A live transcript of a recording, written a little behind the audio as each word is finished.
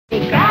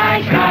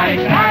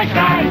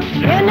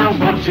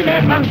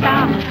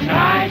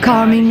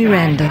Carmen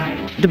Miranda.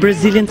 The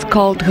Brazilians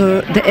called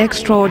her the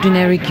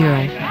extraordinary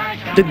girl,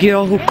 the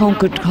girl who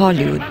conquered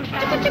Hollywood,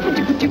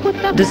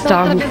 the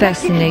star who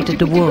fascinated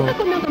the world.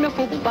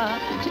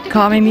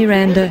 Carmen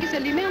Miranda,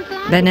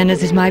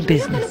 Bananas is My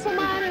Business.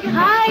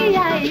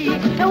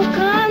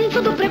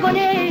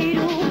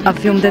 A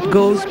film that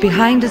goes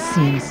behind the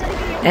scenes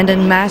and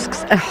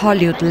unmasks a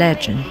Hollywood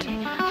legend.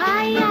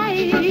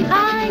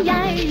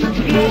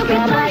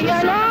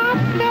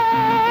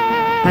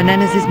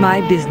 Bananas is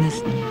My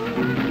Business.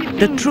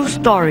 The true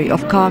story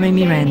of Carmen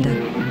Miranda.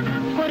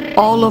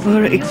 All of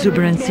her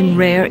exuberance in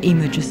rare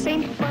images.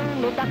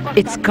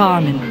 It's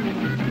Carmen,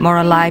 more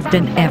alive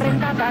than ever.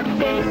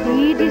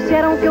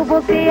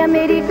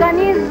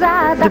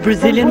 The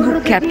Brazilian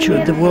who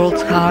captured the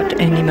world's heart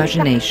and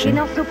imagination.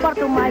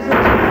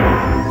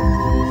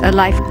 A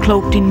life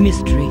cloaked in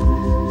mystery,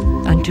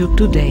 until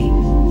today.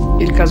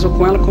 Ele casou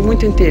com ela com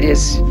muito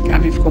interesse.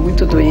 Carmen ficou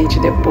muito doente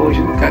depois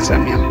do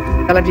casamento.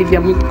 Ela vivia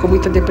com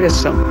muita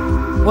depressão.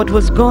 What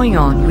was going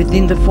on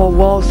within the four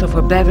walls of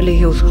her Beverly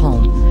Hills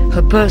home,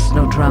 her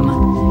personal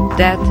drama,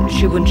 that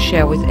she wouldn't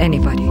share with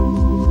anybody.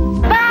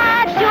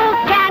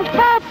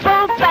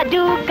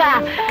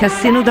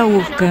 Cassino da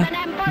Urca,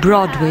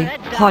 Broadway,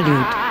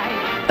 Hollywood.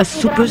 A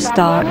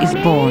superstar is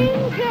born.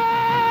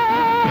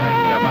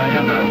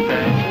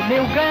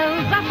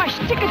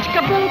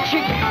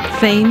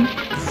 Fame,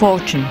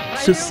 fortune,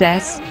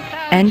 success,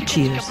 and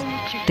tears.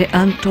 The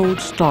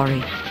untold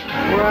story.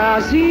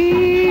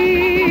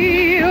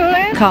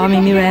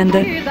 Carmen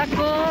Miranda,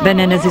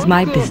 Bananas is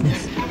My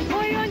Business.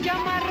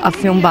 A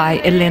film by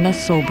Helena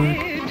Solberg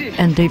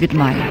and David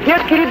Meyer.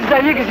 Meus queridos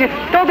amigos de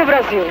todo o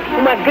Brasil,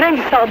 uma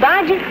grande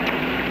saudade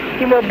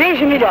e meu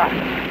beijo melhor.